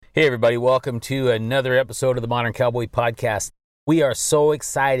Hey everybody, welcome to another episode of the Modern Cowboy Podcast. We are so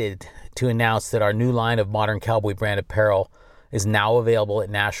excited to announce that our new line of Modern Cowboy brand apparel is now available at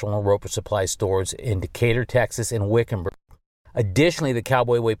National Roper Supply stores in Decatur, Texas, and Wickenburg. Additionally, the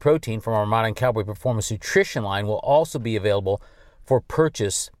Cowboy Whey protein from our Modern Cowboy Performance Nutrition line will also be available for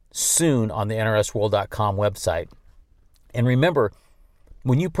purchase soon on the NRSworld.com website. And remember,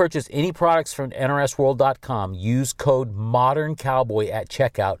 when you purchase any products from NRSworld.com, use code MODERNCowboy at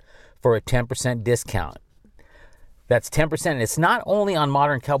checkout for a 10% discount. That's 10%. It's not only on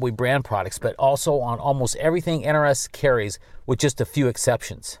Modern Cowboy brand products, but also on almost everything NRS carries, with just a few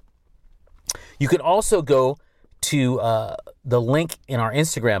exceptions. You can also go to the link in our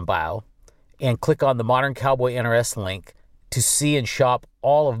Instagram bio and click on the Modern Cowboy NRS link to see and shop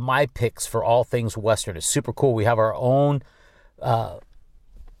all of my picks for all things Western. It's super cool. We have our own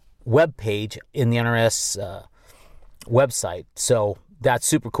web page in the NRS website, so that's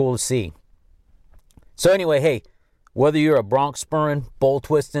super cool to see. So anyway, hey, whether you're a bronc spurring, bull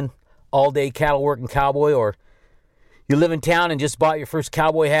twisting, all-day cattle working cowboy, or you live in town and just bought your first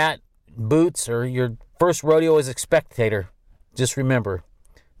cowboy hat, boots, or your first rodeo as a spectator, just remember,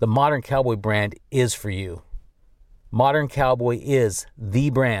 the Modern Cowboy brand is for you. Modern Cowboy is the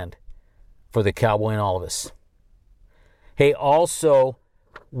brand for the cowboy in all of us. Hey, also,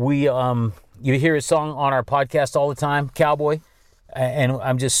 you hear a song on our podcast all the time, Cowboy, and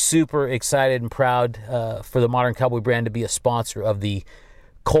I'm just super excited and proud for the Modern Cowboy brand to be a sponsor of the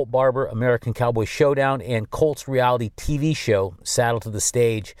Colt Barber American Cowboy Showdown and Colt's reality TV show, Saddle to the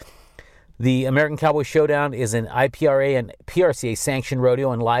Stage. The American Cowboy Showdown is an IPRA and PRCA sanctioned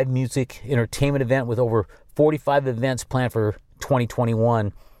rodeo and live music entertainment event with over 45 events planned for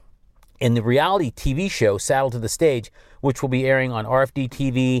 2021. And the reality TV show, Saddle to the Stage, which will be airing on RFD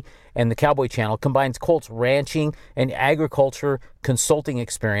TV and the Cowboy Channel, combines Colt's ranching and agriculture consulting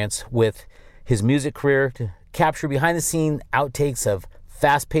experience with his music career to capture behind-the-scene outtakes of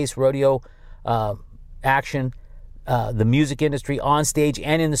fast-paced rodeo action, the music industry on stage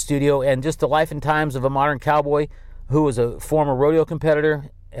and in the studio, and just the life and times of a modern cowboy who is a former rodeo competitor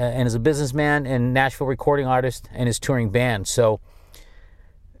and is a businessman and Nashville recording artist and his touring band. So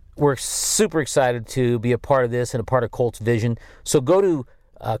we're super excited to be a part of this and a part of Colt's vision. So go to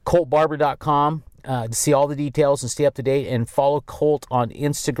coltbarber.com to see all the details and stay up to date, and follow Colt on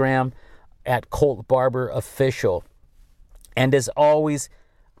Instagram at Colt Barber Official. And as always,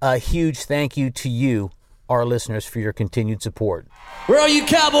 a huge thank you to you, our listeners, for your continued support. Where are you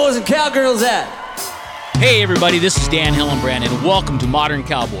cowboys and cowgirls at? Hey everybody, this is Dan Hillenbrand, and welcome to Modern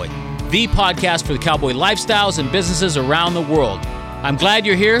Cowboy, the podcast for the cowboy lifestyles and businesses around the world. I'm glad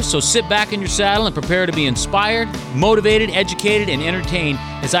you're here, so sit back in your saddle and prepare to be inspired, motivated, educated, and entertained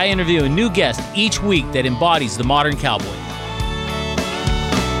as I interview a new guest each week that embodies the modern cowboy.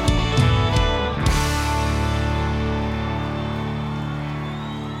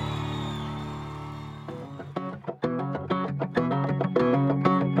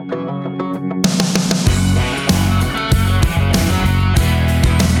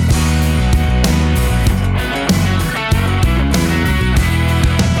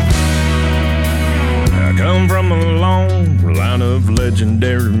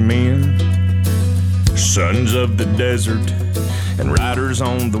 Legendary men, sons of the desert and riders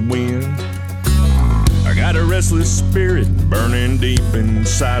on the wind. I got a restless spirit burning deep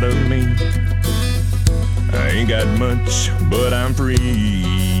inside of me. I ain't got much, but I'm free.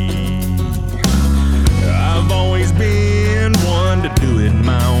 I've always been one to do it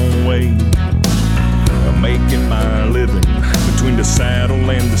my own way. I'm making my living between the saddle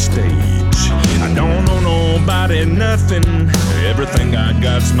and the stage. I don't owe nobody nothing, everything I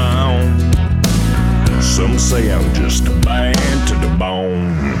got's my own. Some say I'm just bad to the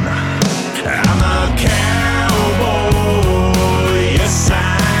bone. I'm a cowboy, yes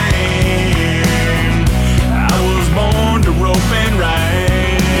I am. I was born to rope and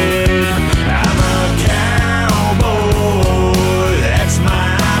ride. I'm a cowboy, that's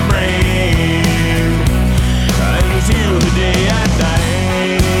my brand. Until the day I die.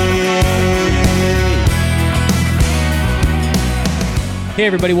 Hey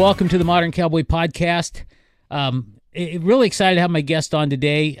everybody, welcome to the Modern Cowboy Podcast. Really excited to have my guest on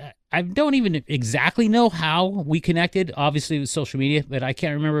today. I don't even exactly know how we connected, obviously with social media, but I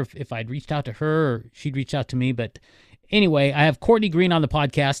can't remember if I'd reached out to her or she'd reached out to me. But anyway, I have Courtney Green on the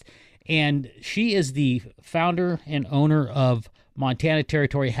podcast, and she is the founder and owner of Montana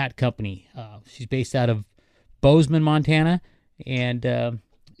Territory Hat Company. She's based out of Bozeman, Montana, and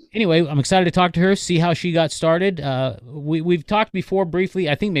anyway, I'm excited to talk to her, see how she got started. We've talked before briefly.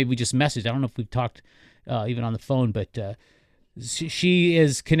 I think maybe we just messaged. I don't know if we've talked even on the phone, but she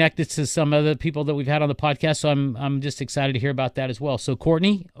is connected to some other people that we've had on the podcast, so I'm just excited to hear about that as well. So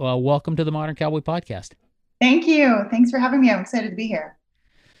Courtney, welcome to the Modern Cowboy Podcast. Thank you. Thanks for having me. I'm excited to be here.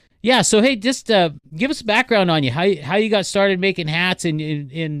 Yeah. So hey, just give us a background on you, how you got started making hats,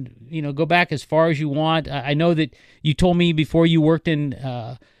 and go back as far as you want. I know that you told me before you worked in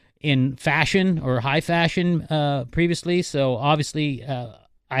fashion or high fashion previously. So obviously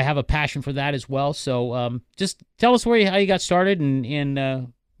I have a passion for that as well. So just tell us how you got started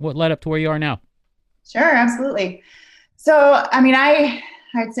and what led up to where you are now. Sure, absolutely. So I mean,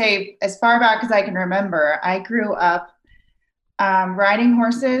 I'd say as far back as I can remember, I grew up riding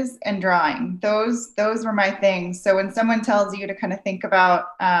horses and drawing. Those were my things. So when someone tells you to kind of think about,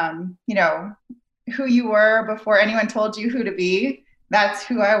 who you were before anyone told you who to be, that's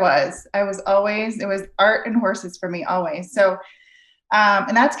who I was. It was art and horses for me always. So,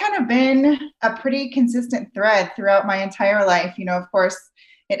 and that's kind of been a pretty consistent thread throughout my entire life. Of course,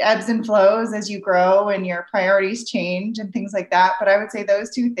 it ebbs and flows as you grow and your priorities change and things like that. But I would say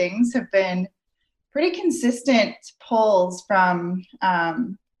those two things have been pretty consistent pulls from,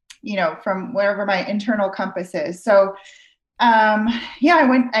 from wherever my internal compass is. So,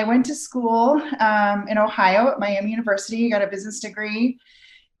 I went to school in Ohio at Miami University, got a business degree.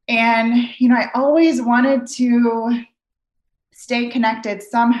 And, I always wanted to stay connected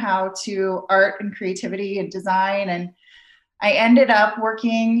somehow to art and creativity and design. And I ended up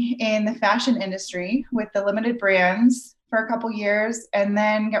working in the fashion industry with the limited brands for a couple years, and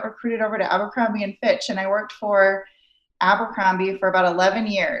then got recruited over to Abercrombie and Fitch. And I worked for Abercrombie for about 11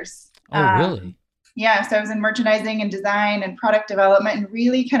 years. Oh, really? Yeah. So I was in merchandising and design and product development, and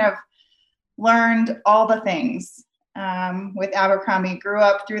really kind of learned all the things with Abercrombie. Grew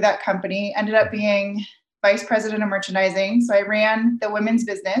up through that company, ended up being vice president of merchandising. So I ran the women's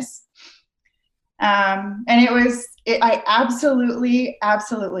business. And I absolutely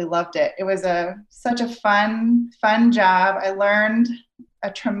loved it. It was such a fun job. I learned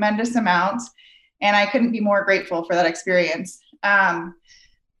a tremendous amount, and I couldn't be more grateful for that experience.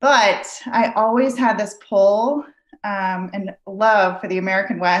 But I always had this pull and love for the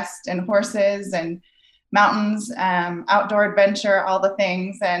American West and horses and mountains, outdoor adventure, all the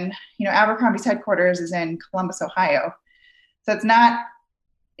things. And, Abercrombie's headquarters is in Columbus, Ohio. So it's not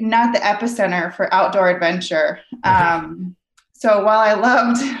the epicenter for outdoor adventure. So while I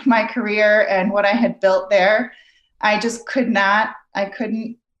loved my career and what I had built there, I just couldn't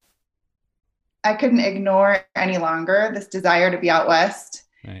ignore any longer this desire to be out west,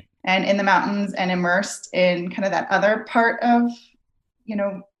 right, and in the mountains and immersed in kind of that other part of,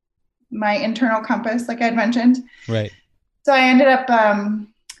 my internal compass, like I'd mentioned. Right. So I ended up,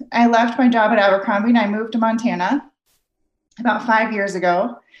 I left my job at Abercrombie and I moved to Montana about 5 years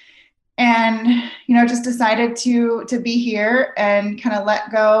ago. And, just decided to be here and kind of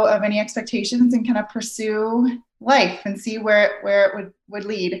let go of any expectations and kind of pursue life and see where it would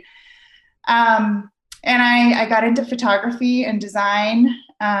lead. And I got into photography and design.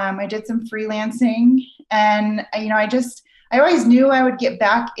 I did some freelancing, and, I always knew I would get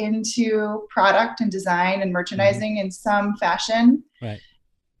back into product and design and merchandising in some fashion. Right.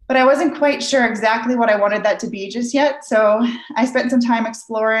 But I wasn't quite sure exactly what I wanted that to be just yet. So I spent some time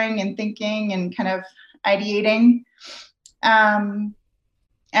exploring and thinking and kind of ideating. And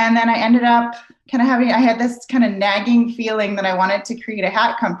then I ended up I had this kind of nagging feeling that I wanted to create a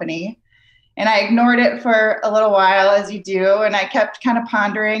hat company. And I ignored it for a little while, as you do. And I kept kind of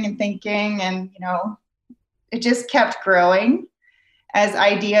pondering and thinking, and, it just kept growing, as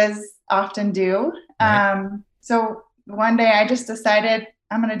ideas often do. Right. So one day I just decided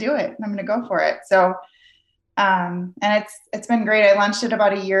I'm going to do it. I'm going to go for it. So, and it's been great. I launched it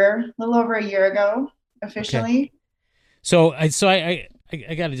about a little over a year ago, officially. Okay. So I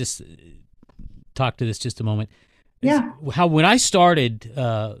got to just talk to this just a moment. Yeah. How, when I started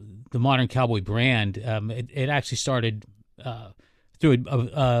the Modern Cowboy brand, it actually started through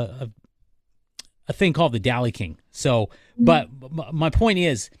a thing called the Dally King. So, but my point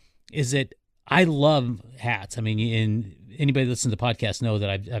is that I love hats. I mean, anybody that listens to the podcast know that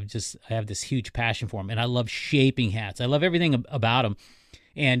I have this huge passion for them, and I love shaping hats. I love everything about them.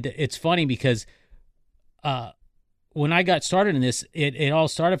 And it's funny because when I got started in this, it all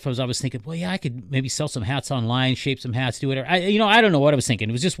started from, I was thinking, well, yeah, I could maybe sell some hats online, shape some hats, do whatever. I don't know what I was thinking.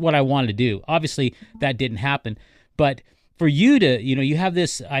 It was just what I wanted to do. Obviously, that didn't happen. But for you to, you have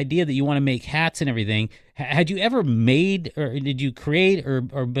this idea that you want to make hats and everything. Had you ever made, or did you create or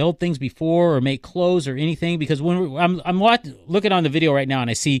build things before, or make clothes or anything? Because when I'm looking on the video right now and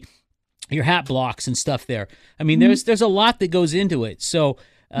I see your hat blocks and stuff there. I mean, there's a lot that goes into it. So,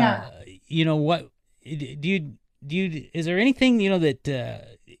 what do you is there anything,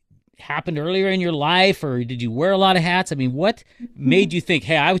 that happened earlier in your life, or did you wear a lot of hats? I mean, what made you think,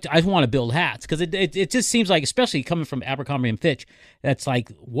 hey, I want to build hats? Because it just seems like, especially coming from Abercrombie and Fitch, that's like,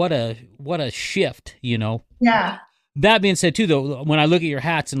 what a shift, Yeah. That being said, too, though, when I look at your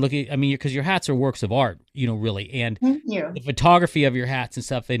hats and because your hats are works of art, really, and Thank you. the photography of your hats and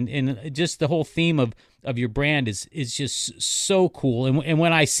stuff, and just the whole theme of your brand is just so cool. And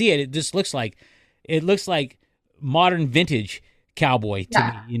when I see it, it just looks like modern vintage cowboy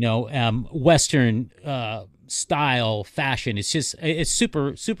to me, Western style fashion. It's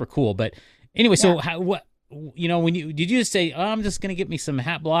super super cool. But anyway, so when did you just say, oh, I'm just gonna get me some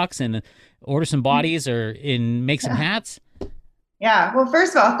hat blocks and order some bodies and make some hats? Yeah. Well,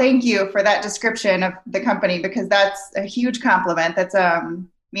 first of all, thank you for that description of the company, because that's a huge compliment. That's, I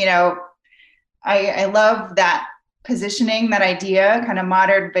love that positioning, that idea, kind of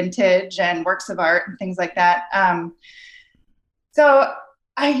modern vintage and works of art and things like that. So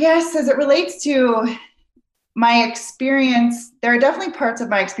I guess as it relates to my experience, there are definitely parts of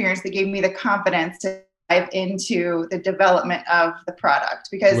my experience that gave me the confidence to dive into the development of the product,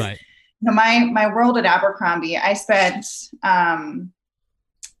 because right. My world at Abercrombie, I spent, part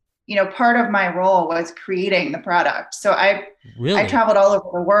of my role was creating the product. So I traveled all over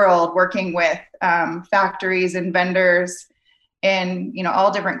the world working with factories and vendors in,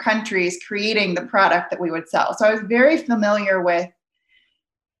 all different countries, creating the product that we would sell. So I was very familiar with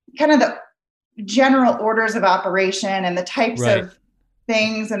kind of the general orders of operation and the types right. of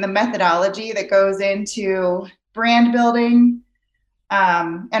things and the methodology that goes into brand building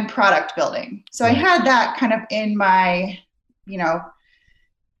and product building. So right. I had that kind of in my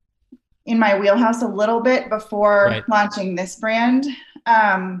wheelhouse a little bit before right. launching this brand.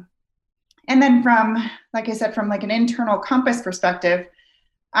 And then like I said, from like an internal compass perspective,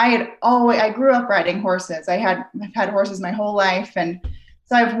 I grew up riding horses. I've had horses my whole life. And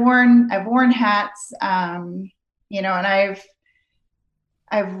so I've worn hats, and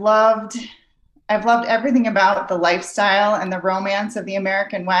I've loved everything about the lifestyle and the romance of the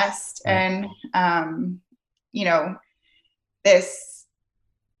American West, right. And,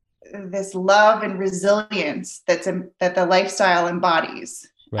 this love and resilience that the lifestyle embodies.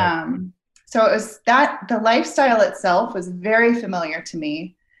 Right. So it was that the lifestyle itself was very familiar to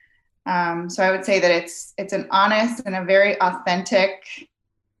me. So I would say that it's an honest and a very authentic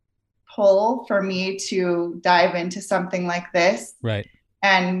pull for me to dive into something like this. Right.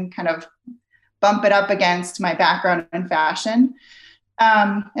 And kind of bump it up against my background in fashion.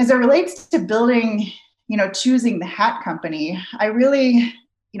 As it relates to building, choosing the hat company, I really,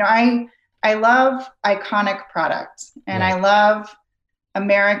 I love iconic product, and right. I love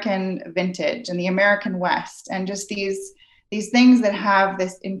American vintage and the American West, and just these things that have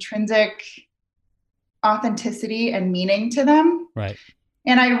this intrinsic authenticity and meaning to them. Right.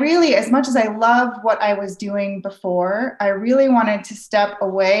 And I really, as much as I love what I was doing before, I really wanted to step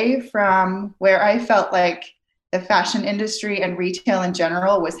away from where I felt like the fashion industry and retail in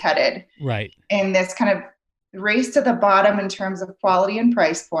general was headed. Right. In this kind of race to the bottom in terms of quality and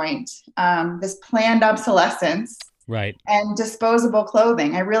price point, this planned obsolescence, right, and disposable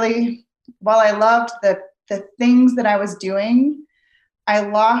clothing. While I loved the things that I was doing, I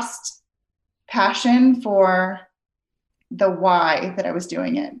lost passion for the why that I was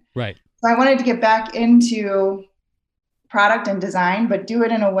doing it. Right. So I wanted to get back into product and design, but do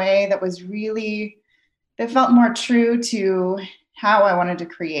it in a way that felt more true to how I wanted to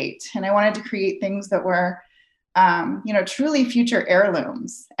create. And I wanted to create things that were, truly future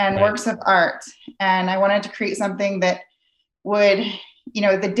heirlooms and right. works of art. And I wanted to create something that would,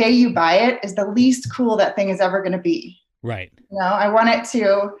 the day you buy it is the least cool that thing is ever going to be. Right. I want it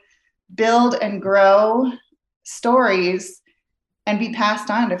to build and grow stories and be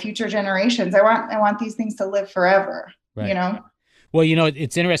passed on to future generations. I want these things to live forever. Right. Well,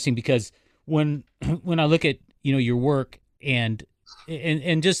 it's interesting because when I look at your work and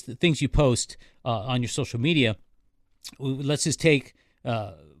just the things you post on your social media, let's just take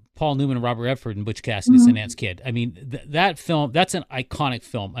Paul Newman and Robert Redford and Butch Cassidy and Sundance Kid. I mean, that film, that's an iconic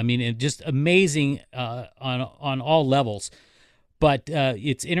film. I mean, just amazing on all levels. But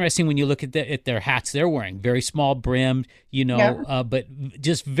it's interesting when you look at their hats they're wearing, very small brimmed, but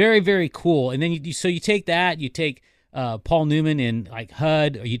just very, very cool. And then you take that, you take Paul Newman in like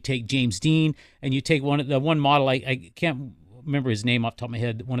HUD, or you take James Dean, and you take one model, I can't remember his name off the top of my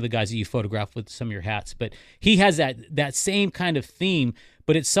head, one of the guys that you photographed with some of your hats, but he has that same kind of theme,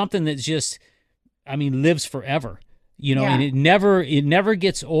 but it's something that just, lives forever, and it never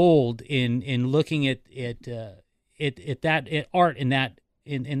gets old in looking at art in that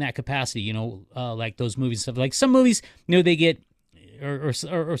in that capacity, you know, like those movies and stuff. Like some movies, you know, they get, or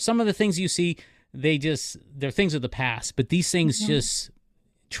some of the things you see, they're things of the past, but these things just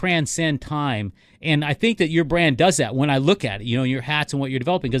transcend time. And I think that your brand does that when I look at it, you know, your hats and what you're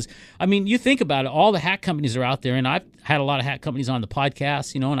developing. Because, I mean, you think about it, all the hat companies are out there, and I've had a lot of hat companies on the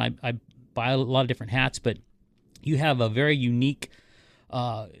podcast, you know, and I buy a lot of different hats, but you have a very unique,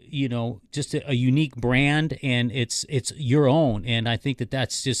 you know, just a unique brand, and it's your own. And I think that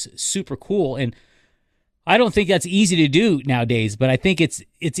that's just super cool. And I don't think that's easy to do nowadays, but I think it's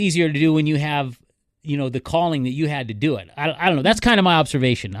easier to do when you have, you know, the calling that you had to do it. I don't know. That's kind of my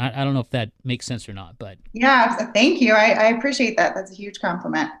observation. I don't know if that makes sense or not, but yeah, thank you. I appreciate that. That's a huge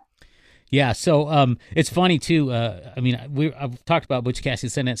compliment. Yeah. So it's funny too. I mean, I've talked about Butch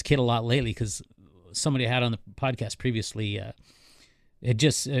Cassidy and Sundance Kid a lot lately because somebody I had on the podcast previously, it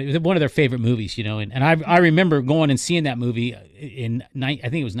just one of their favorite movies, you know, and I remember going and seeing that movie I think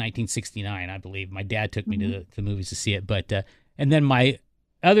it was 1969, I believe. My dad took me to the movies to see it, but and then my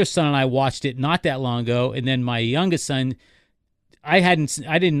other son and I watched it not that long ago, and then my youngest son, I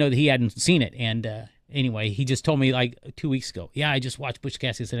didn't know that he hadn't seen it, and anyway, he just told me like 2 weeks ago, yeah, I just watched Butch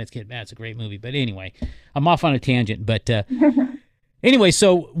Cassidy and Sundance Kid. Man, it's a great movie. But anyway, I'm off on a tangent. But anyway,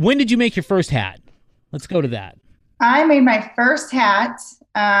 so when did you make your first hat? Let's go to that. I made my first hat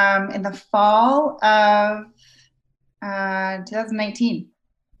in the fall of 2019.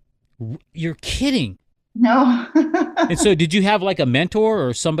 You're kidding. No. And so did you have like a mentor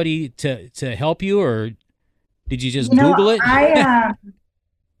or somebody to help you, or did you just Google it?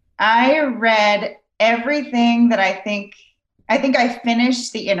 I read everything that I think I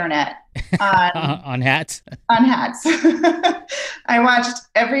finished the internet on hats. On hats. I watched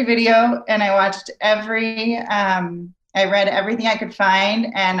every video, and I watched I read everything I could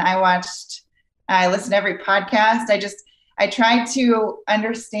find, and I listened to every podcast. I tried to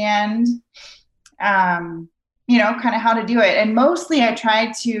understand, you know, kind of how to do it. And mostly I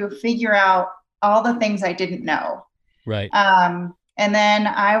tried to figure out all the things I didn't know. Right. And then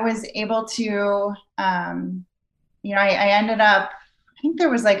I was able to, you know, I ended up, I think there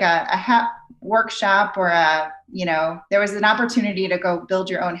was like a hat workshop or there was an opportunity to go build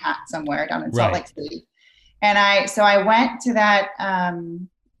your own hat somewhere down in Salt Lake City. And so I went to that,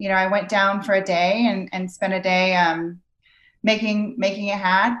 you know, I went down for a day and spent a day, making a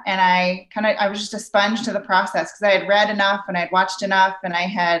hat. And I was just a sponge to the process because I had read enough and I'd watched enough, and I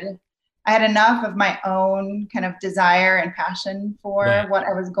had enough of my own kind of desire and passion for what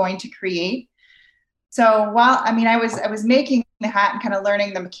I was going to create. So I was making the hat and kind of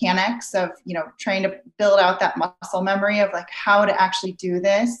learning the mechanics of, you know, trying to build out that muscle memory of like how to actually do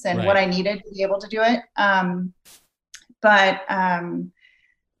this and what I needed to be able to do it.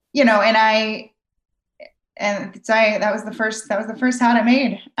 You know, that was the first hat I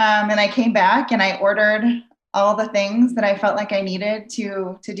made. And I came back and I ordered all the things that I felt like I needed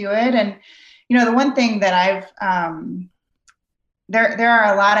to do it. And, you know, the one thing that there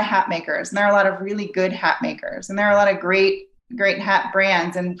are a lot of hat makers, and there are a lot of really good hat makers, and there are a lot of great hat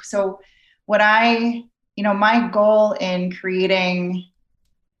brands. And so my goal in creating,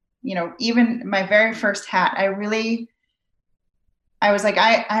 you know, even my very first hat, I was like,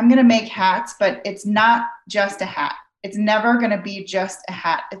 I'm going to make hats, but it's not just a hat. It's never going to be just a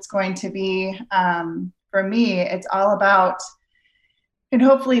hat. It's going to be, for me, it's all about, and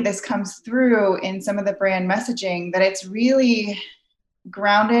hopefully this comes through in some of the brand messaging, that it's really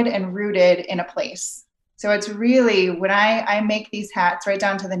grounded and rooted in a place. So it's really, when I make these hats, right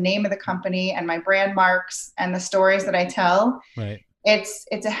down to the name of the company and my brand marks and the stories that I tell, it's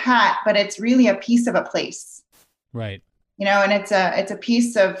a hat, but it's really a piece of a place. Right. You know, and it's a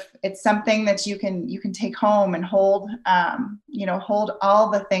piece of, it's something that you can take home and hold, you know, hold all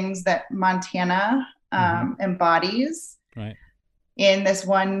the things that Montana embodies in this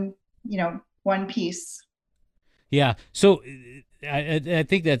one piece. Yeah. So I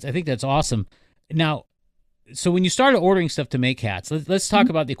think that's awesome. Now, so when you started ordering stuff to make hats, let's talk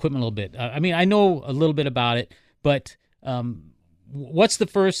about the equipment a little bit. I mean, I know a little bit about it, but what's the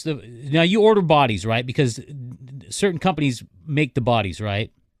first? Now you order bodies, right? Because certain companies make the bodies,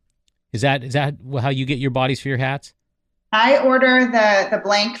 right? Is that how you get your bodies for your hats? I order the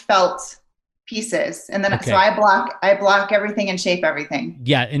blank felt pieces, and then so I block everything and shape everything.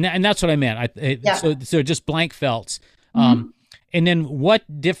 Yeah, and that's what I meant. So just blank felts. And then what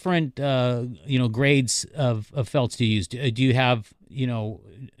different grades of felts do you use? Do you have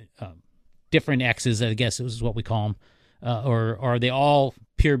different X's? I guess is what we call them, or are they all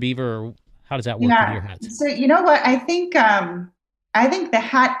pure beaver? Or how does that work with your hats? So you know what, I think I think the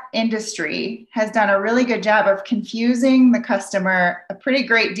hat industry has done a really good job of confusing the customer a pretty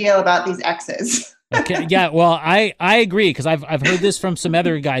great deal about these X's. Okay. Yeah. Well, I agree because I've heard this from some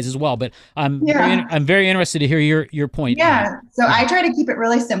other guys as well, but I'm very interested to hear your point. Yeah. So I try to keep it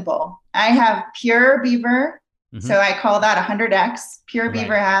really simple. I have pure beaver. Mm-hmm. So I call that 100X pure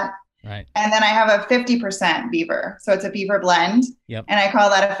beaver hat. Right. And then I have a 50% beaver. So it's a beaver blend. Yep. And I call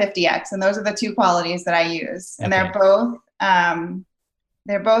that a 50X. And those are the two qualities that I use. And they're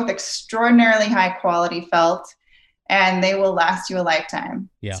both extraordinarily high quality felt, and they will last you a lifetime.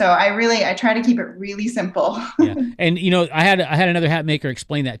 Yeah. So I try to keep it really simple. Yeah. And I had another hat maker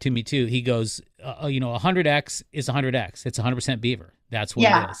explain that to me too. He goes, 100X is 100X. It's 100% beaver. That's what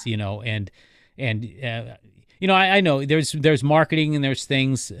it is, and I know there's marketing and there's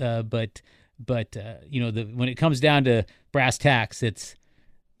things, but when it comes down to brass tacks,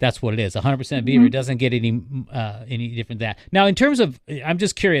 that's what it is. 100% beaver. It doesn't get any different than that. Now, in terms of, I'm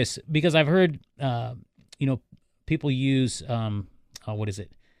just curious because I've heard, people use, what is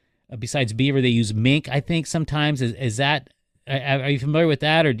it? Besides beaver, they use mink. I think sometimes is that. Are you familiar with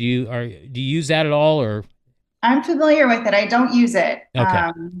that, or do you use that at all? Or I'm familiar with it. I don't use it. Okay.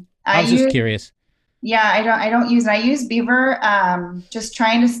 I was just curious. Yeah, I don't use it. I use beaver, just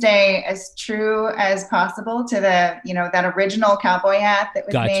trying to stay as true as possible to the, that original cowboy hat that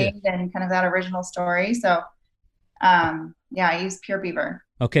was made and kind of that original story. So, I use pure beaver.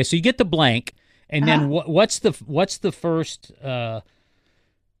 Okay. So you get the blank, and then what's the first process?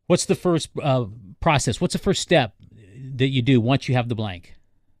 What's the first step that you do once you have the blank?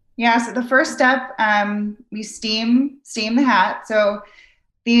 Yeah. So the first step, we steam the hat. So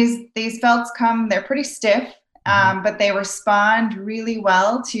these felts they're pretty stiff, but they respond really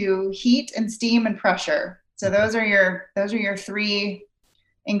well to heat and steam and pressure. So those are your three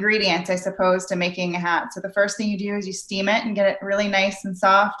ingredients, I suppose, to making a hat. So the first thing you do is you steam it and get it really nice and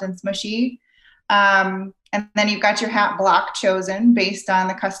soft and smushy. And then you've got your hat block chosen based on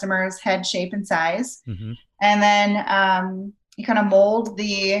the customer's head shape and size. Mm-hmm. And then you kind of mold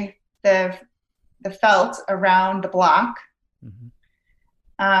the felt around the block. Mm-hmm.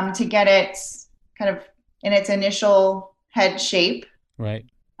 To get it kind of in its initial head shape. Right.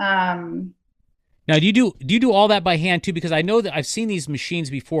 Now, do you do all that by hand too? Because I know that I've seen these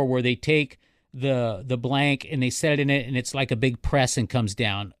machines before where they take the blank and they set it in it, and it's like a big press and comes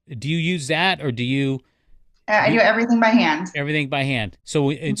down. Do you use that, or do you? I do everything by hand. Everything by hand.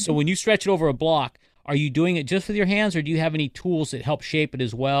 So, so when you stretch it over a block, are you doing it just with your hands, or do you have any tools that help shape it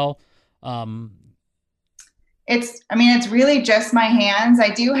as well? It's really just my hands. I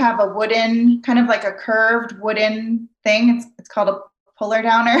do have a wooden, kind of like a curved wooden thing. It's called a puller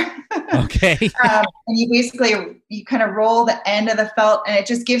downer. Okay. And you kind of roll the end of the felt, and it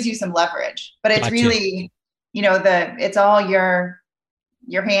just gives you some leverage. But it's really, it's all your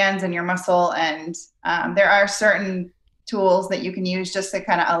hands and your muscle. And there are certain tools that you can use just to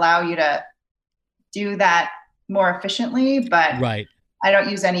kind of allow you to do that more efficiently. But right. I don't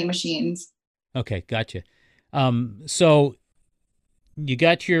use any machines. Okay, gotcha. So you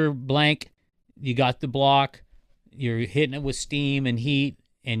got your blank, you got the block, you're hitting it with steam and heat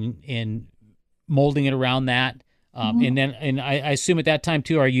and molding it around that. And I assume at that time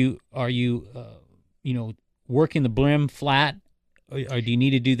too, are you working the brim flat, or do you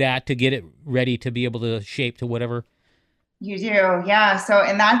need to do that to get it ready to be able to shape to whatever? You do. Yeah. So,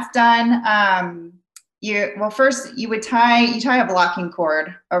 and that's done. First you would tie a blocking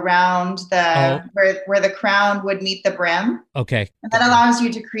cord around where the crown would meet the brim. Okay. And that allows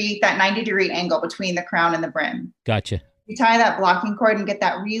you to create that 90-degree angle between the crown and the brim. Gotcha. You tie that blocking cord and get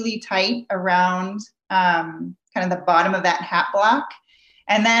that really tight around kind of the bottom of that hat block.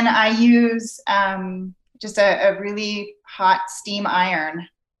 And then I use just a really hot steam iron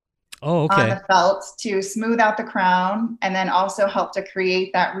on the felt to smooth out the crown, and then also help to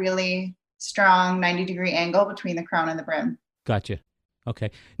create that really strong 90-degree angle between the crown and the brim. Gotcha.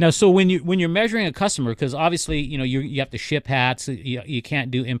 Okay. Now, so when you're measuring a customer, because obviously you have to ship hats, you can't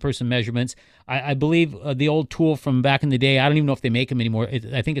do in-person measurements. I believe the old tool from back in the day, I don't even know if they make them anymore.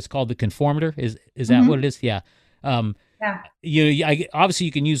 I think it's called the conformator. Is that what it is? Yeah. Obviously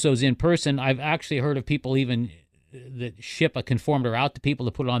you can use those in person. I've actually heard of people even that ship a conformator out to people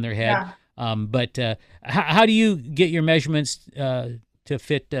to put it on their head. Yeah. But how do you get your measurements to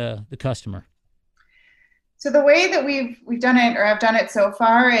fit the customer? So the way that we've done it, or I've done it so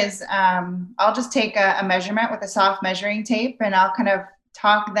far, is I'll just take a measurement with a soft measuring tape, and I'll kind of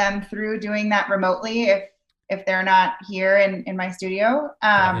talk them through doing that remotely if they're not here in my studio.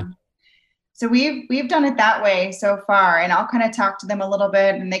 So we've done it that way so far, and I'll kind of talk to them a little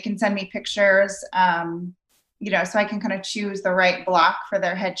bit, and they can send me pictures. so I can kind of choose the right block for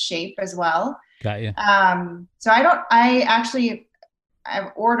their head shape as well. Got you. So I've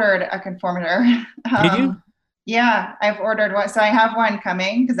ordered a conformator. Did you? Yeah, I've ordered one. So I have one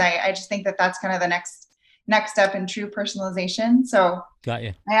coming because I just think that that's kind of the next step in true personalization. So got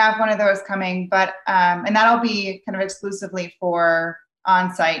you. I have one of those coming, but, and that'll be kind of exclusively for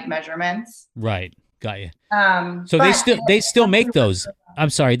on-site measurements. Right. Got you. So they still make those. I'm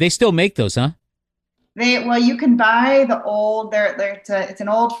sorry. They still make those, huh? You can buy the old, it's an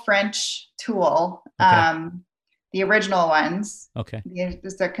old French tool. Okay. The original ones. Okay.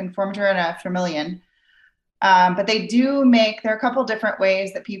 There's a conformator and a Vermilion. But they do make, there are a couple different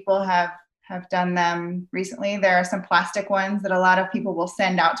ways that people have done them recently. There are some plastic ones that a lot of people will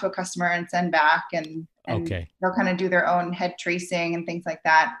send out to a customer and send back, and okay. They'll kind of do their own head tracing and things like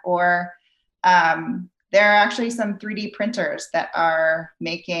that. Or there are actually some 3D printers that are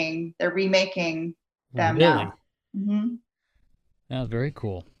remaking them now. Mm-hmm. Oh, very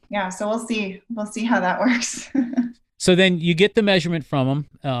cool. Yeah, so we'll see how that works. So then you get the measurement from them,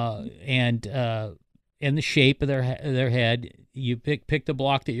 and the shape of their head. You pick the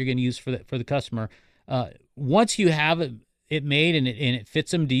block that you're going to use for the customer. Once you have it made and it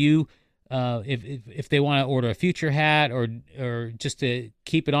fits them, do you, if they want to order a future hat or just to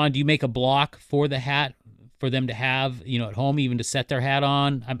keep it on, do you make a block for the hat for them to have, at home, even to set their hat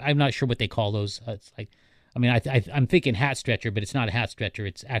on? I'm not sure what they call those. It's like, I mean, I'm thinking hat stretcher, but it's not a hat stretcher.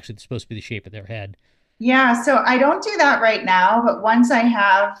 It's actually supposed to be the shape of their head. Yeah, so I don't do that right now, but once I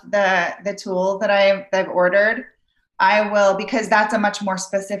have the tool that I've ordered, I will, because that's a much more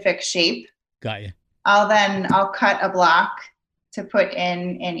specific shape. Got you. I'll cut a block to put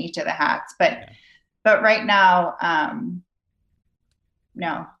in each of the hats, but right now,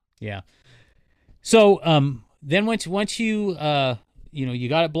 no. Yeah. So then once you you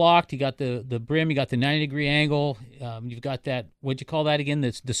got it blocked, you got the brim, you got the 90-degree angle, you've got that, what'd you call that again?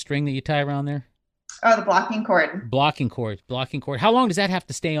 That's the string that you tie around there? Oh, the blocking cord. Blocking cord. How long does that have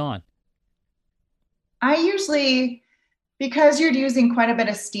to stay on? I usually, because you're using quite a bit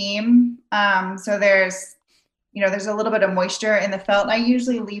of steam, so there's a little bit of moisture in the felt, I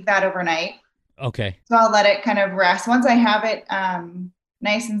usually leave that overnight. Okay. So I'll let it kind of rest. Once I have it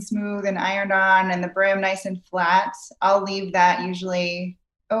nice and smooth and ironed on and the brim nice and flat, I'll leave that usually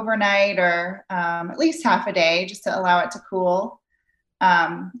overnight or at least half a day just to allow it to cool.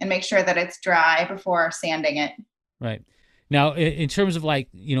 And make sure that it's dry before sanding it. Right. Now, in terms of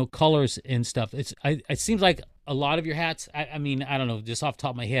colors and stuff, it seems like a lot of your hats, I mean, I don't know, just off the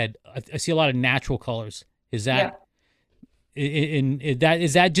top of my head, I see a lot of natural colors. Is that,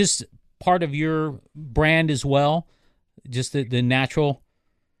 is that just part of your brand as well? Just the natural?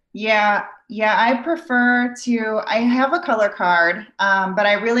 Yeah. I have a color card, but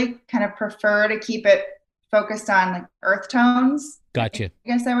I really kind of prefer to keep it focused on like earth tones. Gotcha. I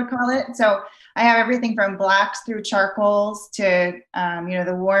guess I would call it. So I have everything from blacks through charcoals to,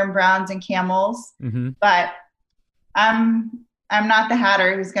 the warm browns and camels. Mm-hmm. But I'm not the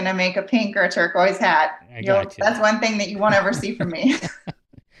hatter who's going to make a pink or a turquoise hat. Gotcha. That's one thing that you won't ever see from me.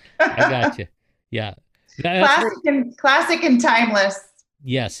 I gotcha. Yeah. Classic and timeless.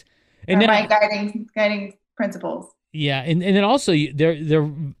 Yes. And then my guiding principles. Yeah. And then also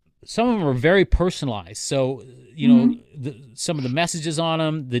they're some of them are very personalized. So, some of the messages on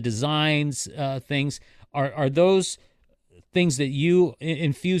them, the designs, things, are those things that you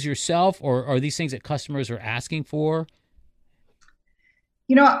infuse yourself, or are these things that customers are asking for?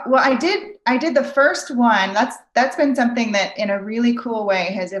 Well, I did the first one. That's been something that in a really cool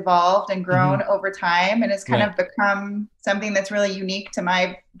way has evolved and grown over time and has kind of become something that's really unique to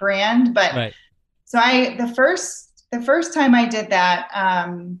my brand. But so the first time I did that,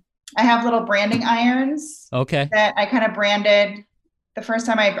 I have little branding irons. Okay. That I kind of branded. The first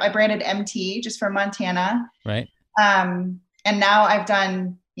time I branded MT just for Montana. Right. And now I've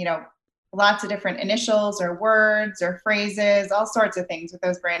done, lots of different initials or words or phrases, all sorts of things with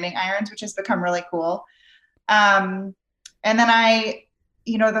those branding irons, which has become really cool. And then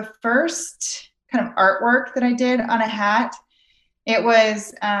the first kind of artwork that I did on a hat, it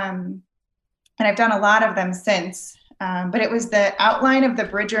was, and I've done a lot of them since, but it was the outline of the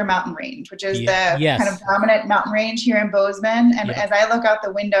Bridger Mountain Range, which is the kind of dominant mountain range here in Bozeman. And as I look out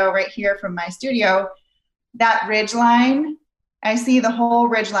the window right here from my studio, that ridge line, I see the whole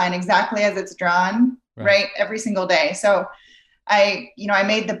ridge line exactly as it's drawn, right, every single day. So I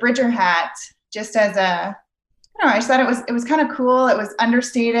made the Bridger hat just as I just thought it was kind of cool. It was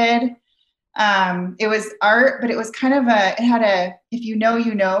understated. It was art, but it was kind of it had a,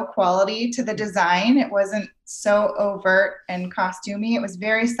 if quality to the design. It wasn't so overt and costumey. It was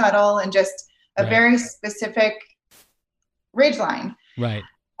very subtle and just a very specific ridge line. Right.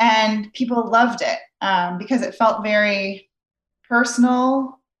 And people loved it because it felt very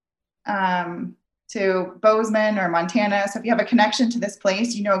personal to Bozeman or Montana. So if you have a connection to this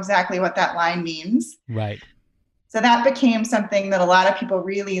place, you know exactly what that line means. Right. So that became something that a lot of people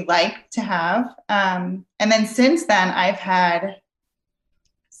really like to have. And then since then, I've had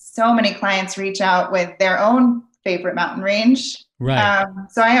so many clients reach out with their own favorite mountain range. Right.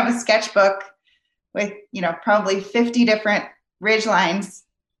 So I have a sketchbook with, probably 50 different ridge lines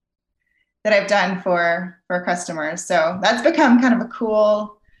that I've done for customers. So that's become kind of a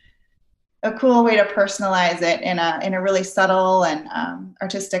cool way to personalize it in a really subtle and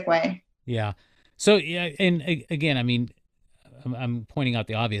artistic way. Yeah. So, yeah, and again, I mean, I'm pointing out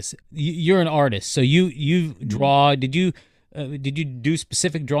the obvious. You're an artist, so you draw. Did you do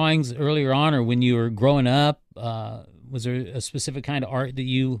specific drawings earlier on, or when you were growing up? Was there a specific kind of art that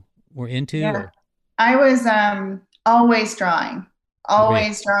you were into? Yeah. Or? I was always drawing.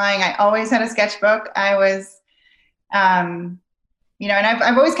 I always had a sketchbook. I was, and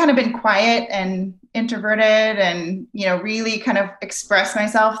I've always kind of been quiet and introverted and, really kind of express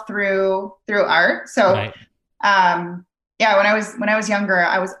myself through art. So, right. When I was younger,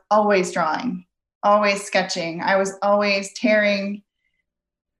 I was always drawing, always sketching. I was always tearing,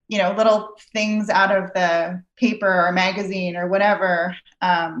 little things out of the paper or magazine or whatever.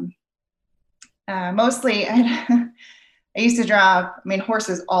 Mostly I used to draw,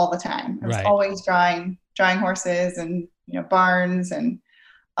 horses all the time. I was always drawing horses and, barns and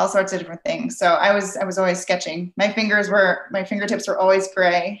all sorts of different things. So I was always sketching. My fingertips were always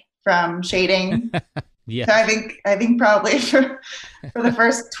gray from shading. Yeah. So I think probably for the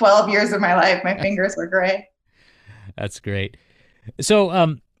first 12 years of my life, my fingers were gray. That's great.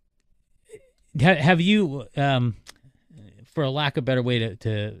 So, have you, for a lack of a better way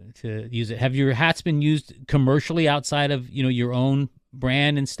to use it, have your hats been used commercially outside of, your own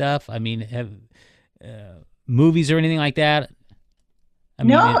brand and stuff? I mean, have movies or anything like that?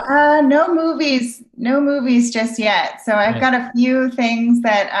 No movies just yet. So I've got a few things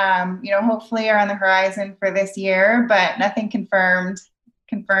that, hopefully are on the horizon for this year, but nothing confirmed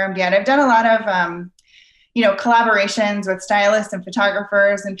yet. I've done a lot of, collaborations with stylists and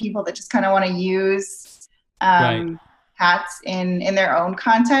photographers and people that just kind of want to use, hats in their own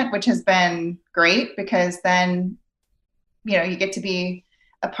content, which has been great because then, you get to be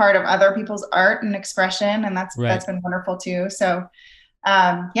a part of other people's art and expression. And that's been wonderful too. So,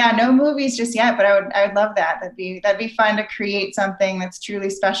 no movies just yet, but I would love that. That'd be fun to create something that's truly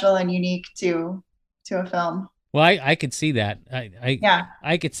special and unique to a film. Well, I could see that.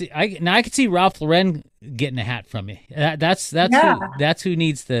 I could see Ralph Lauren getting a hat from you. That's who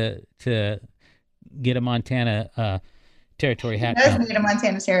needs to get a Montana territory hat. He does need a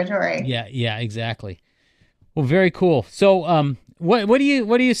Montana territory. Yeah, exactly. Well, very cool. So, what do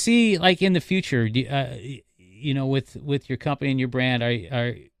you see like in the future? With your company and your brand,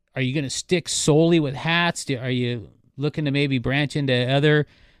 are you going to stick solely with hats? Are you looking to maybe branch into other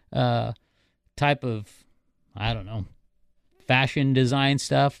type of, I don't know, fashion design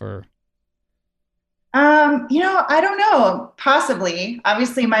stuff or? I don't know. Possibly.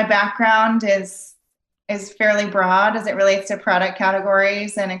 Obviously, my background is fairly broad as it relates to product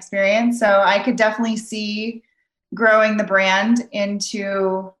categories and experience. So I could definitely see growing the brand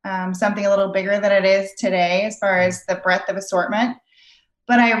into something a little bigger than it is today as far as the breadth of assortment.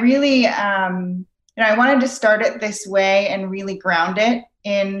 But I really, I wanted to start it this way and really ground it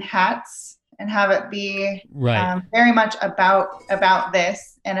in hats and have it be very much about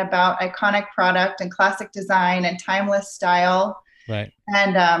this and about iconic product and classic design and timeless style. Right.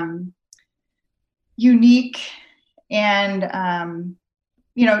 And unique and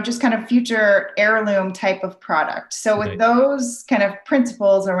just kind of future heirloom type of product. So with those kind of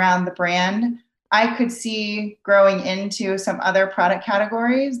principles around the brand, I could see growing into some other product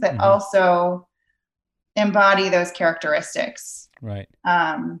categories that also embody those characteristics. Right.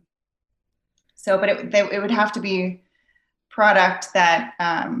 But it would have to be product that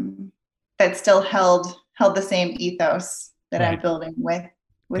that still held the same ethos that I'm building with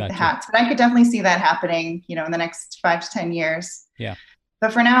the hats. But I could definitely see that happening, in the next 5 to 10 years. Yeah.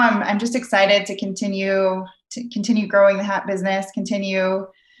 But for now, I'm just excited to continue growing the hat business, continue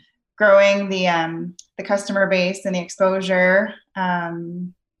growing the customer base and the exposure.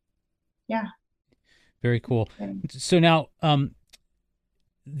 Very cool. So now,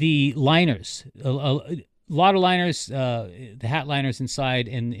 the liners, a lot of liners, the hat liners inside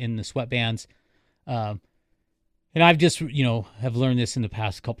in the sweatbands, and I've just have learned this in the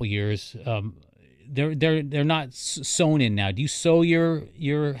past couple years. they're not sewn in now. Do you sew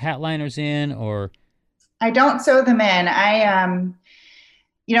your hat liners in, or? I don't sew them in. I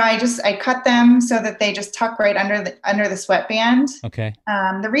cut them so that they just tuck right under the sweatband. Okay.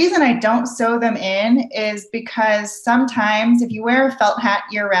 The reason I don't sew them in is because sometimes if you wear a felt hat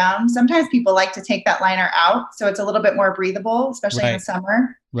year round, sometimes people like to take that liner out. So it's a little bit more breathable, especially in the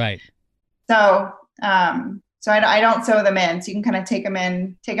summer. Right. So, I don't sew them in. So you can kind of take them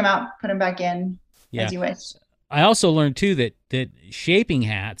out, put them back in as you wish. I also learned too that shaping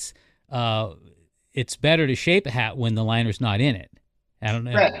hats, it's better to shape a hat when the liner's not in it. I don't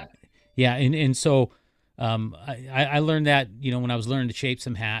know. Right. Yeah. And so, I learned that, when I was learning to shape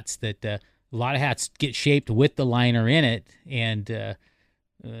some hats, that, a lot of hats get shaped with the liner in it. And,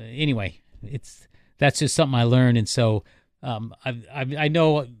 anyway, that's just something I learned. And so, I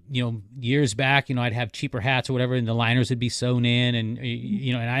know, years back, I'd have cheaper hats or whatever, and the liners would be sewn in, and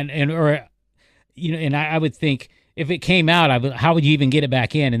I would think, if it came out, how would you even get it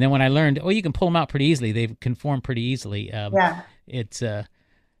back in? And then when I learned, you can pull them out pretty easily. They conform pretty easily. But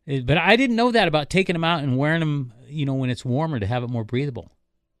I didn't know that about taking them out and wearing them, when it's warmer, to have it more breathable.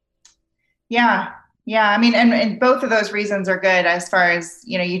 Yeah. I mean, and both of those reasons are good as far as,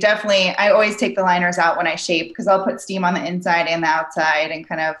 I always take the liners out when I shape, because I'll put steam on the inside and the outside and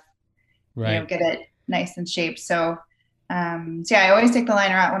kind of, get it nice and shaped. So, I always take the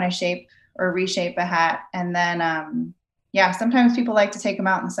liner out when I shape or reshape a hat. And then, sometimes people like to take them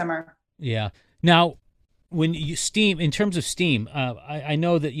out in the summer. Yeah. Now, when you steam, in terms of steam, I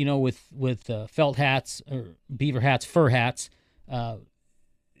know that, with felt hats or beaver hats, fur hats,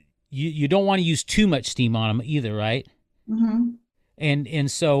 you don't want to use too much steam on them either, right? Mm-hmm. And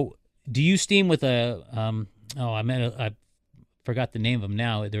so, do you steam with I forgot the name of them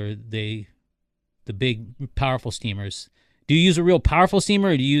now. They're the big powerful steamers. Do you use a real powerful steamer,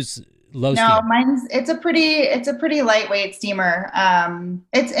 or do you use low steam? No, it's a pretty lightweight steamer.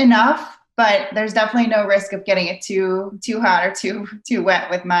 It's enough, but there's definitely no risk of getting it too hot or too wet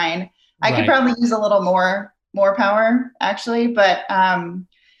with mine. I could probably use a little more power actually, but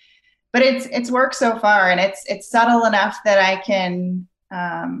it's worked so far, and it's subtle enough that I can,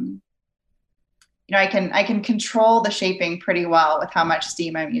 I can control the shaping pretty well with how much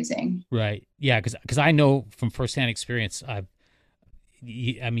steam I'm using. Right. Yeah. Cause I know from firsthand experience, I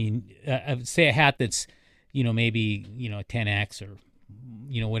would say a hat that's, maybe, a 10X or,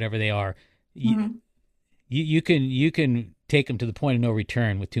 whatever they are, mm-hmm. you can take them to the point of no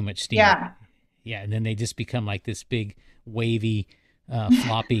return with too much steam. Yeah. Yeah. And then they just become like this big wavy,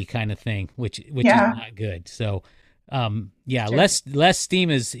 floppy kind of thing, which is not good. So, sure. less steam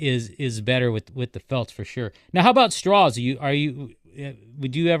is better with the felts for sure. Now, how about straws?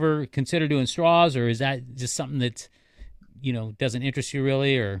 Would you ever consider doing straws, or is that just something that, doesn't interest you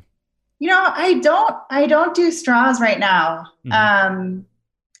really, or? I don't do straws right now. Mm-hmm.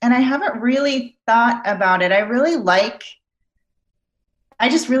 And I haven't really thought about it. I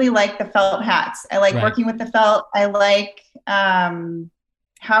just really like the felt hats. I like working with the felt. I like,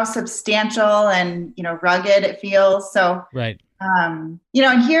 how substantial and, rugged it feels. So, and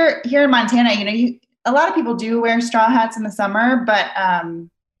here in Montana, a lot of people do wear straw hats in the summer, but,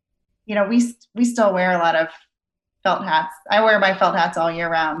 we still wear a lot of felt hats. I wear my felt hats all year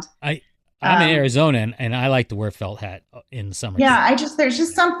round. I'm in Arizona, and I like to wear felt hat in the summer. Yeah. There's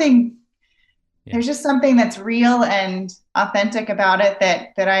just something that's real and authentic about it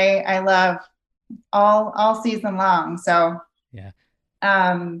that I love all season long. So,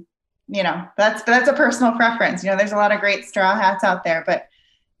 that's a personal preference. There's a lot of great straw hats out there, but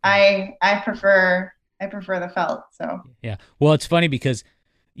I prefer the felt. So, yeah. Well, it's funny because,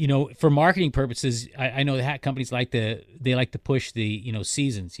 for marketing purposes, I know the hat companies like to push the,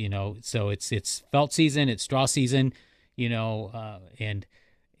 seasons, so it's felt season, it's straw season, and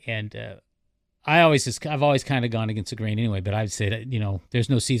I've always kind of gone against the grain anyway, but I'd say that, there's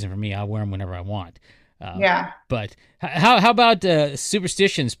no season for me. I'll wear them whenever I want. But how about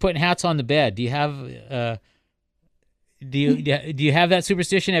superstitions, putting hats on the bed? Do you have do you have that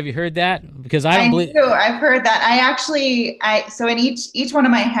superstition? Have you heard that? Because I believe I've heard that. So in each one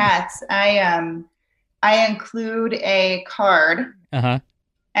of my hats, I include a card. Uh-huh.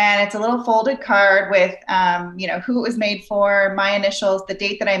 And it's a little folded card with who it was made for, my initials, the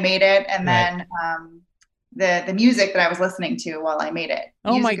date that I made it, and then the music that I was listening to while I made it.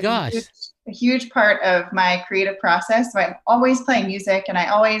 Oh my gosh. A huge part of my creative process. So I'm always playing music, and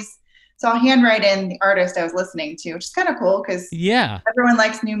so I'll handwrite in the artist I was listening to, which is kind of cool because everyone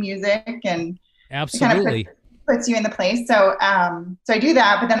likes new music, and absolutely it kind of puts you in the place. So I do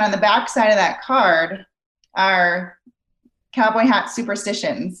that, but then on the back side of that card are cowboy hat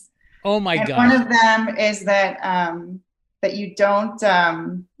superstitions. Oh my and gosh. one of them is that that you don't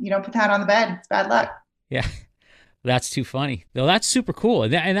put that on the bed. It's bad luck. Yeah. That's too funny. Though that's super cool.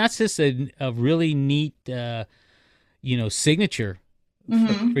 And that's just a really neat signature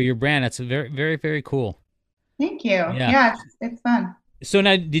for your brand. That's a very, very, very cool. Thank you. Yeah, it's fun. So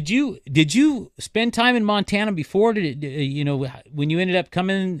now, did you spend time in Montana before? Did when you ended up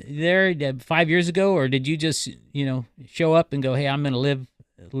coming there 5 years ago, or did you just show up and go, hey, I'm going to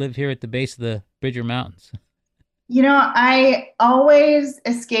live here at the base of the Bridger Mountains? I always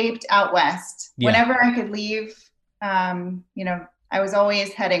escaped out west. Yeah. Whenever I could leave, I was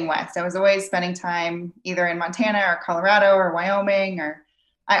always heading west. I was always spending time either in Montana or Colorado or Wyoming, or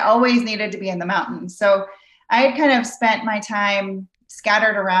I always needed to be in the mountains. So I had kind of spent my time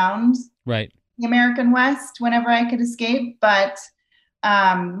scattered around the American West whenever I could escape. But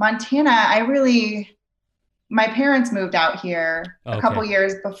Montana, my parents moved out here a couple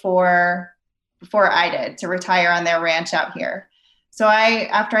years before I did, to retire on their ranch out here. So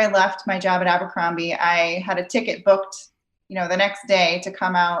after I left my job at Abercrombie, I had a ticket booked, the next day to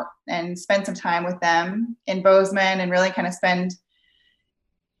come out and spend some time with them in Bozeman and really kind of spend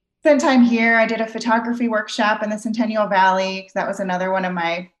time here. I did a photography workshop in the Centennial Valley, because that was another one of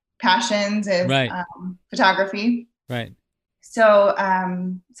my passions is photography. Right. So,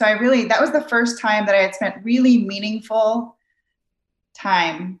 that was the first time that I had spent really meaningful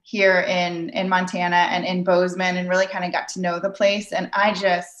time here in Montana and in Bozeman, and really kind of got to know the place. And I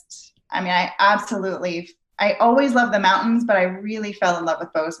always loved the mountains, but I really fell in love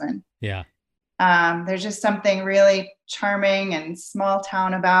with Bozeman. Yeah. There's just something really charming and small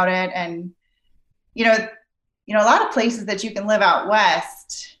town about it. And, a lot of places that you can live out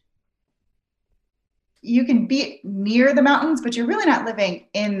west, you can be near the mountains, but you're really not living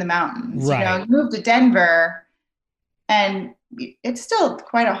in the mountains. Right. You move to Denver and it's still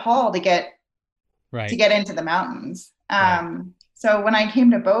quite a haul to get into the mountains. So when I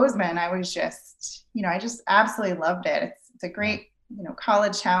came to Bozeman, I was just, I just absolutely loved it. It's a great,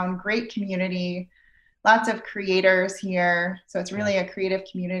 college town, great community, lots of creators here. So it's really a creative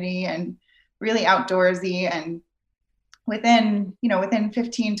community and really outdoorsy. And within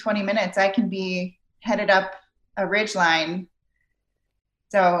 15, 20 minutes, I can be headed up a ridge line.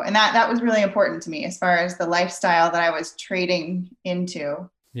 So, and that was really important to me as far as the lifestyle that I was trading into.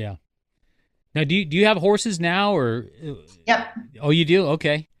 Yeah. Now, do you have horses now, or? Yep. Oh, you do?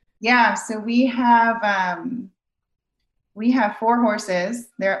 Okay. Yeah. So we have 4 horses.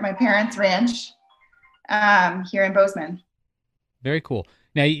 They're at my parents' ranch here in Bozeman. Very cool.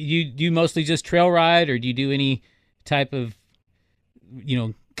 Now, do you mostly just trail ride, or do you do any type of,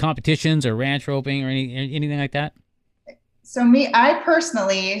 competitions or ranch roping or anything like that? So I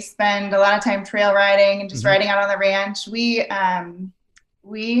personally spend a lot of time trail riding and just riding out on the ranch. We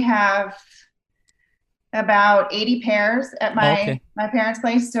have about 80 pairs at my parents'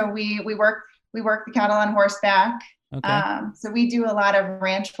 place. So we work the cattle on horseback. Okay. So we do a lot of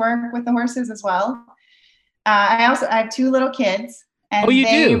ranch work with the horses as well. I have 2 little kids, and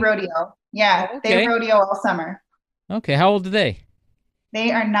they rodeo. Yeah. Oh, okay. They rodeo all summer. Okay. How old are they?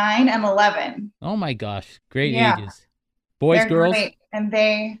 They are 9 and 11. Oh my gosh. Great ages. Boys, they're girls? Great.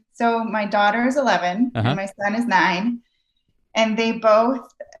 And so my daughter is 11 and my son is 9, and they both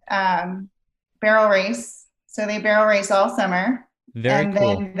barrel race. So they barrel race all summer. Very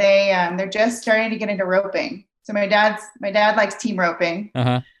cool. And then they're just starting to get into roping. So my dad likes team roping.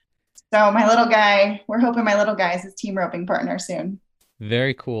 So we're hoping my little guy is his team roping partner soon.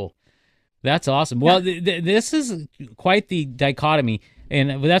 Very cool. That's awesome. Well, this is quite the dichotomy.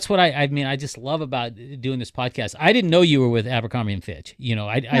 And that's what I just love about doing this podcast. I didn't know you were with Abercrombie & Fitch.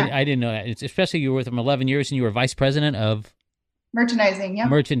 I didn't know that. It's especially you were with them 11 years and you were vice president of merchandising. Yeah.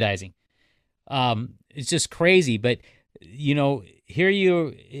 Merchandising. It's just crazy. But, here you,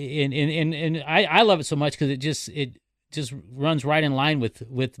 and I love it so much because it just runs right in line with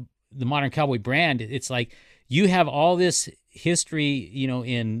the Modern Cowboy brand. It's like you have all this history,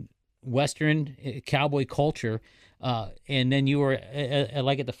 in Western cowboy culture. And then you were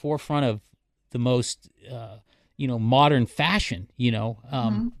like at the forefront of the most, modern fashion,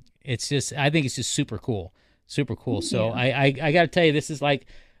 It's just, I think it's just super cool. So I got to tell you, this is like,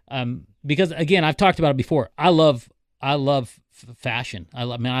 because again, I've talked about it before. I love fashion. I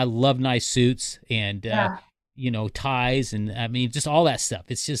love nice suits and, ties and just all that stuff.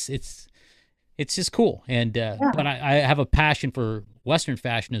 It's just cool. And, but I have a passion for Western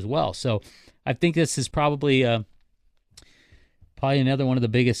fashion as well. So I think this is probably another one of the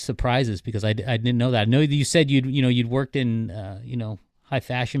biggest surprises because I didn't know that. I know that you said you'd worked in high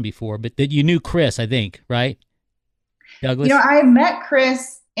fashion before, but that you knew Chris, I think, right? Douglas. I met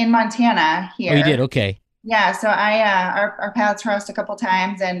Chris in Montana here. Oh, you did? Okay. Yeah, so our paths crossed a couple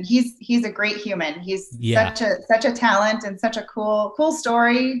times, and he's a great human. He's such a talent and such a cool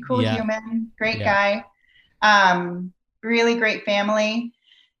story, cool human, great guy. Really great family.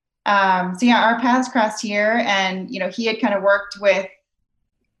 So yeah, our paths crossed here, and he had kind of worked with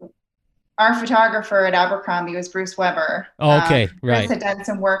our photographer at Abercrombie was Bruce Weber. Oh, okay, right. Bruce had done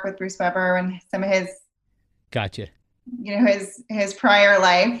some work with Bruce Weber and some of his. Gotcha. His prior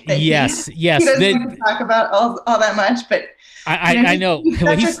life. That yes. He doesn't talk about all that much, but I know. He's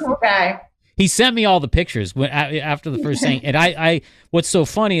such a cool guy. He sent me all the pictures after the first thing, and I what's so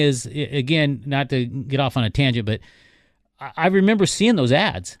funny is, again, not to get off on a tangent, but I remember seeing those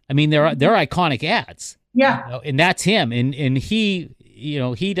ads. I mean, they're iconic ads. Yeah. And that's him, and he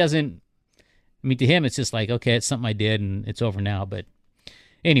he doesn't. I mean, to him, it's just like, okay, it's something I did, and it's over now. But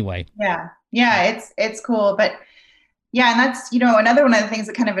anyway. Yeah, it's cool, but. Yeah, and that's, another one of the things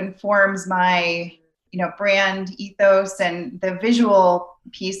that kind of informs my, brand ethos, and the visual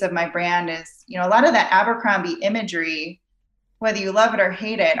piece of my brand is, a lot of that Abercrombie imagery, whether you love it or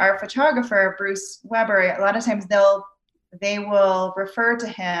hate it. Our photographer, Bruce Weber, a lot of times they will refer to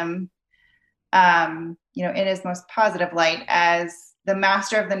him, in his most positive light as the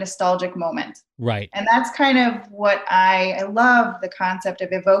master of the nostalgic moment. Right. And that's kind of what I love, the concept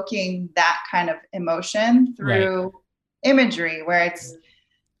of evoking that kind of emotion through imagery, where it's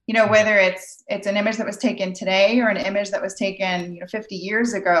whether it's an image that was taken today or an image that was taken 50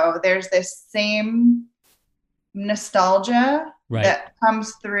 years ago, there's this same nostalgia that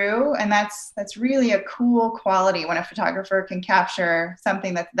comes through, and that's really a cool quality when a photographer can capture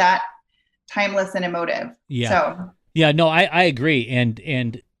something that's that timeless and emotive. No, I agree,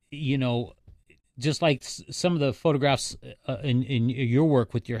 and just like some of the photographs in your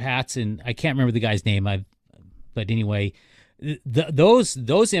work with your hats, and I can't remember the guy's name, but anyway,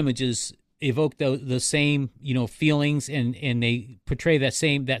 those images evoke the same feelings, and they portray that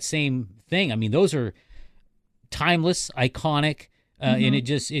same thing. I mean, those are timeless, iconic, and it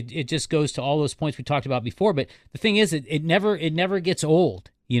just goes to all those points we talked about before. But the thing is, it never gets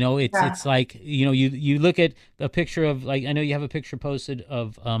old. It's like you look at a picture of, like, I know you have a picture posted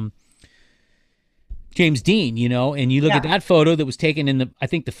of James Dean, and you look at that photo that was taken in I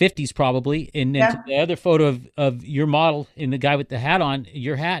think the 50s probably, and then the other photo of your model and the guy with the hat on,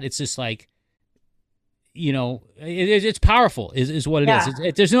 your hat, it's just like, it's powerful is what it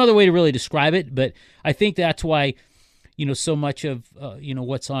is. There's no other way to really describe it, but I think that's why, so much of,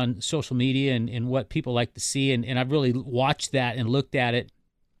 what's on social media and what people like to see, and I've really watched that and looked at it,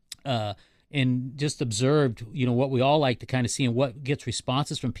 and just observed, what we all like to kind of see and what gets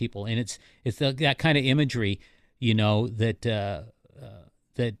responses from people. And it's that kind of imagery, that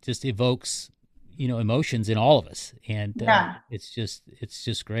just evokes, emotions in all of us. And it's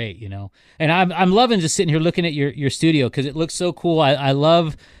just great, and I'm loving just sitting here looking at your studio, because it looks so cool. I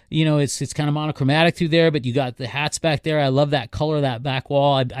love, it's kind of monochromatic through there, but you got the hats back there. I love that color of that back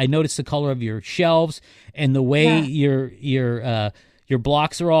wall. I noticed the color of your shelves and the way your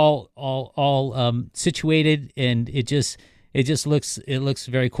blocks are all situated, and it just looks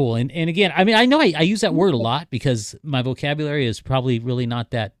very cool. And again, I mean, I know I use that word a lot because my vocabulary is probably really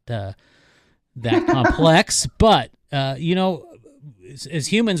not that complex, but as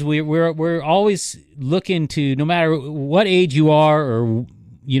humans, we're always looking to, no matter what age you are or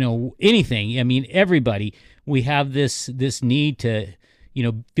anything. I mean, everybody, we have this need to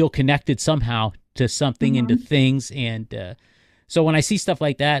feel connected somehow to something and to things, and so when I see stuff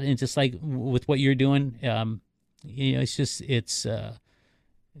like that, and just like with what you're doing, it's just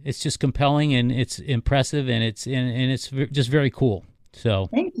compelling, and it's impressive, and it's just very cool. So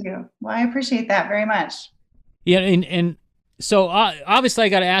thank you. Well, I appreciate that very much. Yeah, and so obviously I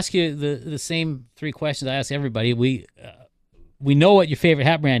got to ask you the same three questions I ask everybody. We know what your favorite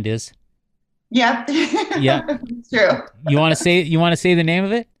hat brand is. Yep. Yeah. It's true. You want to say the name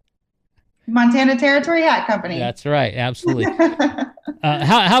of it? Montana Territory Hat Company. That's right, absolutely.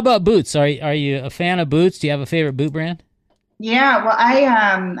 How about boots? Are you a fan of boots? Do you have a favorite boot brand? Yeah, well,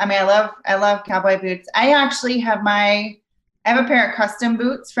 I love cowboy boots. I actually have a pair of custom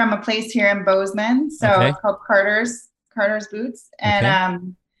boots from a place here in Bozeman. So it's called Carter's Boots,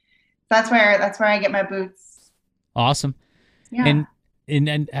 and that's where I get my boots. Awesome. Yeah.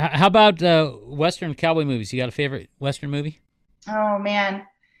 And how about Western cowboy movies? You got a favorite Western movie? Oh man.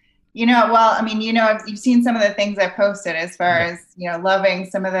 Well, I mean, you've seen some of the things I've posted as far as, loving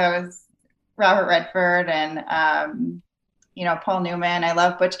some of those, Robert Redford and, Paul Newman. I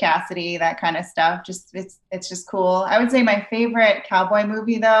love Butch Cassidy, that kind of stuff. Just, it's just cool. I would say my favorite cowboy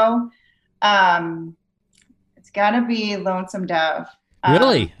movie though, it's gotta be Lonesome Dove.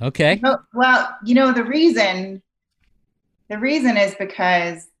 Really? Okay. Well, the reason is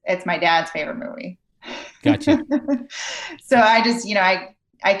because it's my dad's favorite movie. Gotcha. So I just,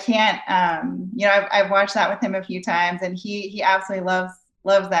 I can't, I've watched that with him a few times, and he absolutely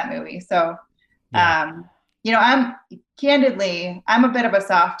loves that movie. So, I'm a bit of a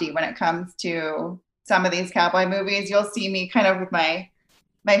softie when it comes to some of these cowboy movies. You'll see me kind of with my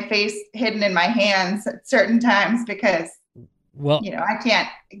face hidden in my hands at certain times because, I can't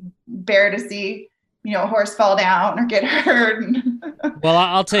bear to see, a horse fall down or get hurt. Well,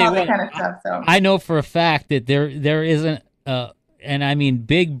 I'll tell you what, kind of stuff, so. I know for a fact that there isn't, and I mean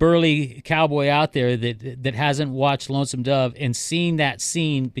big burly cowboy out there that hasn't watched Lonesome Dove and seen that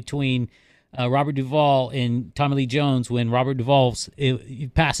scene between Robert Duvall and Tommy Lee Jones when Robert Duvall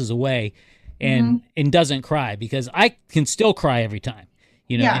passes away and doesn't cry, because I can still cry every time.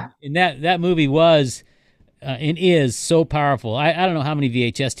 And that movie was and is so powerful. I don't know how many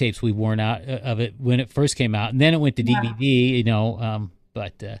VHS tapes we worn out of it when it first came out, and then it went to DVD.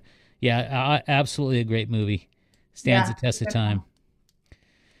 Absolutely a great movie. Stands the test of time.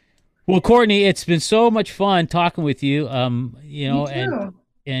 Well, Courtney, it's been so much fun talking with you. And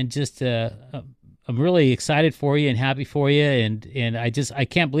just I'm really excited for you and happy for you, and I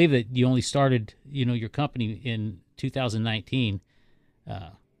can't believe that you only started your company in 2019. It's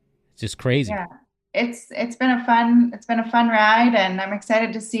just crazy. Yeah, it's been a fun ride, and I'm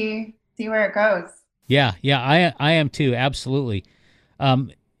excited to see where it goes. Yeah, I am too. Absolutely.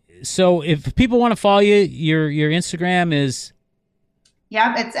 So if people want to follow you, your Instagram is.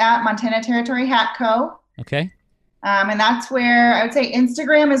 Yep, it's at Montana Territory Hat Co. Okay. And that's where I would say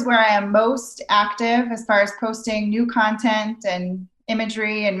Instagram is where I am most active as far as posting new content and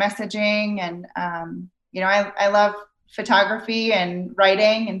imagery and messaging. And, I love photography and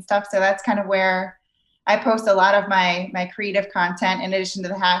writing and stuff. So that's kind of where I post a lot of my creative content in addition to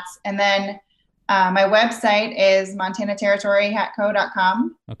the hats. And then my website is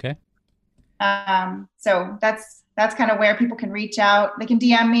montanaterritoryhatco.com. Okay. So that's kind of where people can reach out. They can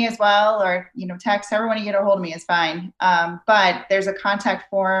DM me as well, or, text. However you want to get a hold of me is fine. But there's a contact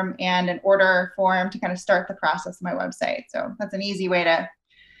form and an order form to kind of start the process of my website. So that's an easy way to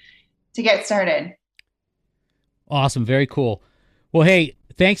get started. Awesome. Very cool. Well, hey,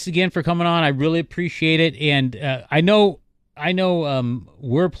 thanks again for coming on. I really appreciate it. And I know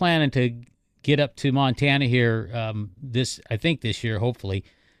we're planning to get up to Montana here this year, hopefully.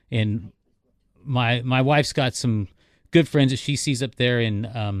 And my wife's got some good friends that she sees up there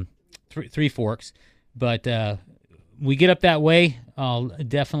in Three Forks, but we get up that way, I'll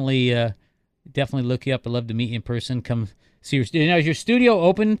definitely look you up. I'd love to meet you in person. Come see your studio. Now, is your studio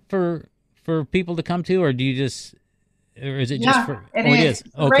open for people to come to, or do you just, or is it just for? It is.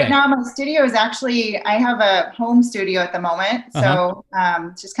 Okay. Right now, my studio is actually, I have a home studio at the moment, so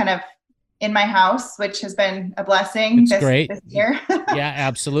just kind of in my house, which has been a blessing this year. Yeah,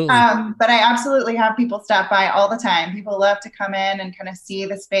 absolutely. But I absolutely have people stop by all the time. People love to come in and kind of see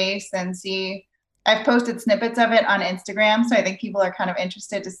the space and see. I've posted snippets of it on Instagram, so I think people are kind of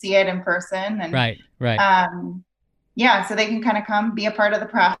interested to see it in person. And right. So they can kind of come be a part of the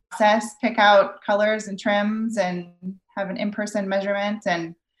process, pick out colors and trims, and have an in-person measurement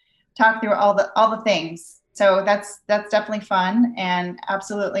and talk through all the things. So that's definitely fun and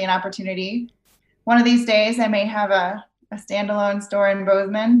absolutely an opportunity. One of these days I may have a standalone store in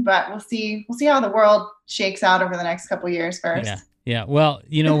Bozeman, but we'll see how the world shakes out over the next couple of years first. Yeah. Well,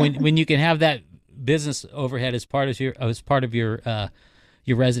 when you can have that business overhead as part of your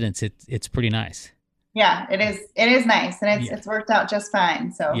residence, it's pretty nice. Yeah, it is. It is nice, and it's worked out just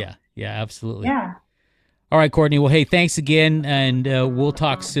fine. So yeah, absolutely. Yeah. All right, Courtney. Well, hey, thanks again, and we'll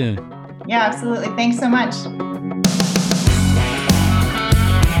talk soon. Yeah, absolutely. Thanks so much.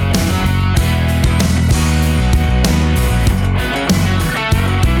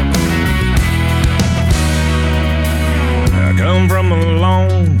 I come from a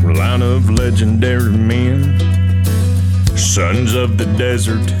long line of legendary men, sons of the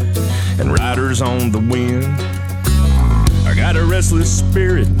desert and riders on the wind. I got a restless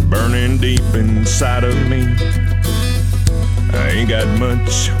spirit burning deep inside of me. I ain't got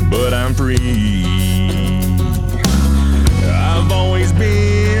much, but I'm free. I've always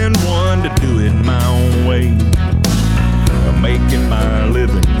been one to do it my own way. I'm making my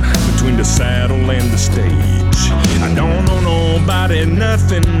living between the saddle and the stage. I don't owe nobody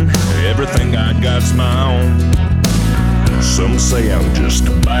nothing. Everything I got's my own. Some say I'm just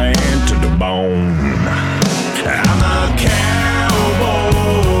bad to the bone. I'm a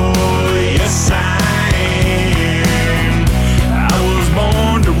cowboy, yes I am. I was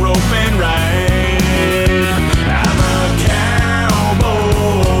born to rope and ride. I'm a cowboy.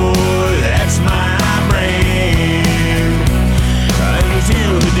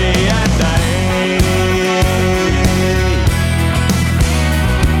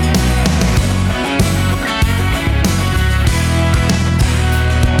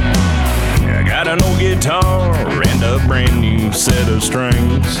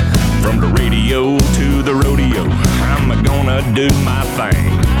 From the radio to the rodeo, I'm gonna do my thing.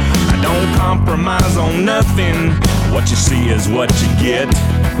 I don't compromise on nothing. What you see is what you get.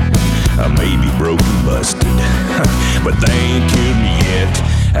 I may be broken, busted, but they ain't killed me